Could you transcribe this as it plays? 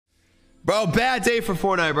Bro, bad day for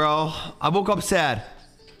Fortnite, bro. I woke up sad.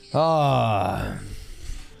 We got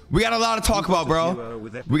a lot to talk about, bro.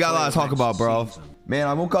 We got a lot to talk about, bro. Man,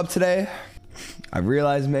 I woke up today. I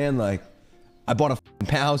realized, man, like, I bought a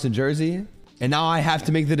penthouse in Jersey, and now I have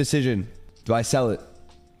to make the decision. Do I sell it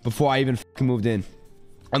before I even moved in?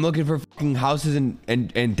 I'm looking for houses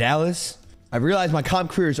in Dallas. I realized my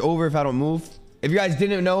comp career is over if I don't move. If you guys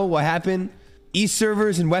didn't know what happened, East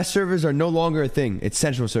servers and West servers are no longer a thing. It's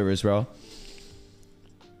Central servers, bro.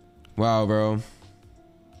 Wow, bro.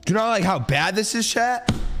 Do you know like how bad this is, chat?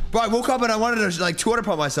 Bro, I woke up and I wanted to like 200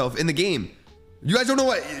 pump myself in the game. You guys don't know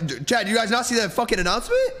what, chat, do you guys not see that fucking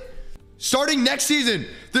announcement? Starting next season,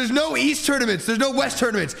 there's no East tournaments. There's no West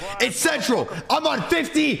tournaments. It's Central. I'm on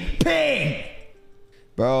 50 ping.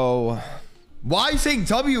 Bro, why are you saying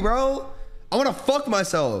W, bro? I want to fuck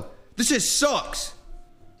myself. This just sucks.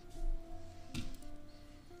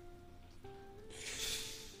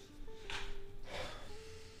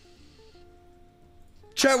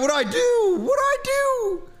 Chat, what'd I do? What'd I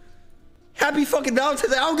do? Happy fucking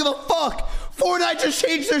Valentine's Day. I don't give a fuck. Fortnite just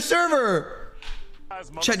changed their server.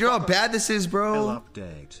 Chat, you know how bad this is, bro?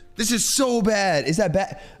 This is so bad. Is that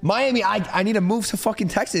bad? Miami, I need to move to fucking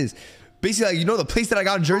Texas. Basically, like, you know the place that I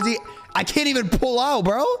got in Jersey? I can't even pull out,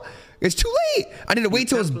 bro. It's too late. I need to wait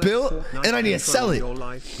till it's built, and I need to sell it.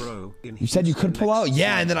 You said you could pull out?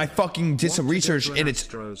 Yeah, and then I fucking did some research, and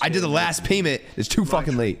I did the last payment. It's too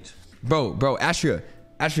fucking late. Bro, Astria,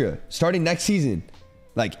 starting next season,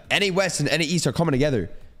 like NA West and NA East are coming together,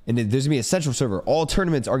 and there's gonna be a Central server. All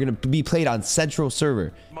tournaments are gonna be played on Central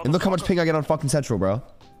server. And look how much ping I get on fucking Central, bro.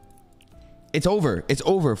 It's over. It's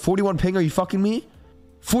over. 41 ping. Are you fucking me?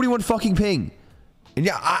 41 fucking ping. And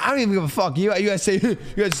yeah, I don't even give a fuck. You guys say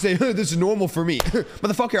this is normal for me.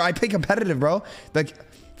 Motherfucker, I play competitive, bro. Like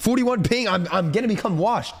 41 ping, I'm gonna become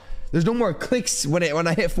washed. There's no more clicks when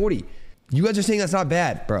I hit 40. You guys are saying that's not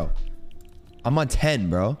bad, bro. I'm on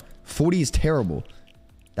 10, bro. 40 is terrible.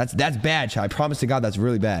 That's bad, chat. I promise to God that's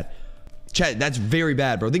really bad. Chat, that's very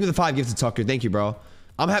bad, bro. Think of the 5 gifts to Tucker. Thank you, bro.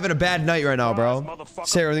 I'm having a bad night right now, bro.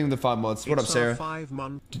 Sarah, think of the 5 months. What up, Sarah?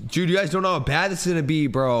 Dude, you guys don't know how bad this is gonna be,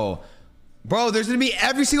 bro. Bro, there's gonna be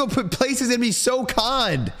every single place is gonna be so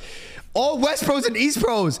conned. All West pros and East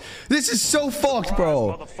pros. This is so fucked,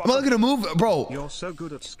 bro. I'm not gonna move, bro. You're so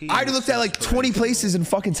good at skiing. I already looked at like 20 places in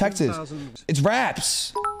fucking Texas. It's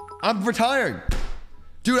raps. I'm retiring.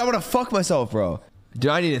 Dude, I wanna fuck myself, bro.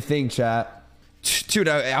 Dude, I need a thing, chat. Dude,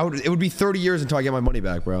 it would be 30 years until I get my money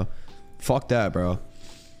back, bro. Fuck that, bro.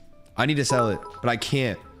 I need to sell it, but I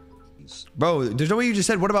can't. Bro, there's no way you just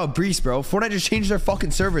said, what about Breeze, bro? Fortnite just changed their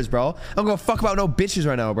fucking servers, bro. I don't give a fuck about no bitches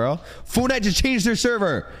right now, bro. Fortnite just changed their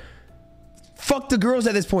server. Fuck the girls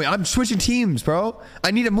at this point. I'm switching teams, bro.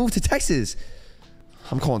 I need to move to Texas.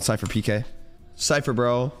 I'm calling Cypher PK. Cypher,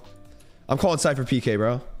 bro. I'm calling Cypher PK,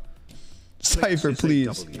 bro. Cypher,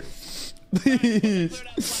 please. Please.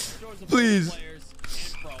 Please.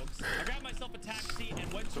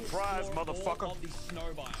 Surprise, motherfucker.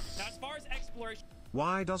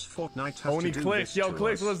 Why does Fortnite have Only to do Clix. this Yo, to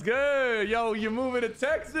Clix, us? what's good? Yo, you moving to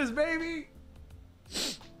Texas, baby?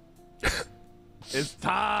 It's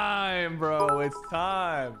time, bro. It's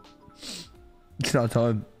time. It's not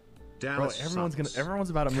time. Bro, everyone's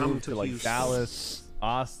about to move to like Dallas,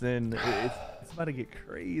 Austin. It's about to get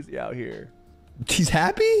crazy out here. He's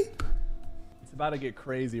happy? It's about to get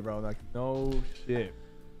crazy, bro. Like, no shit.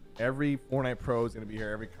 Every Fortnite pro is gonna be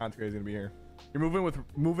here. Every content creator is gonna be here. You're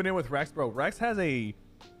moving in with Rex, bro. Rex has a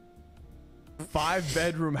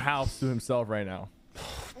 5-bedroom house to himself right now.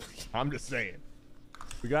 I'm just saying.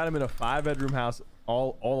 We got him in a 5-bedroom house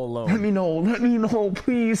all alone. Let me know,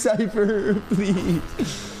 please, Cypher, please.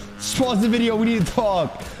 Just pause the video. We need to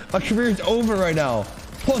talk. My career is over right now.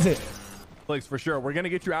 Pause it. Clix, for sure. We're gonna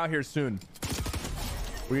get you out here soon.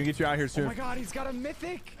 We're gonna get you out here soon. Oh my God, he's got a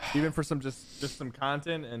mythic. Even for some just some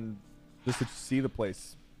content and just to see the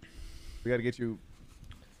place. We got to get you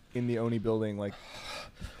in the Oni building, like.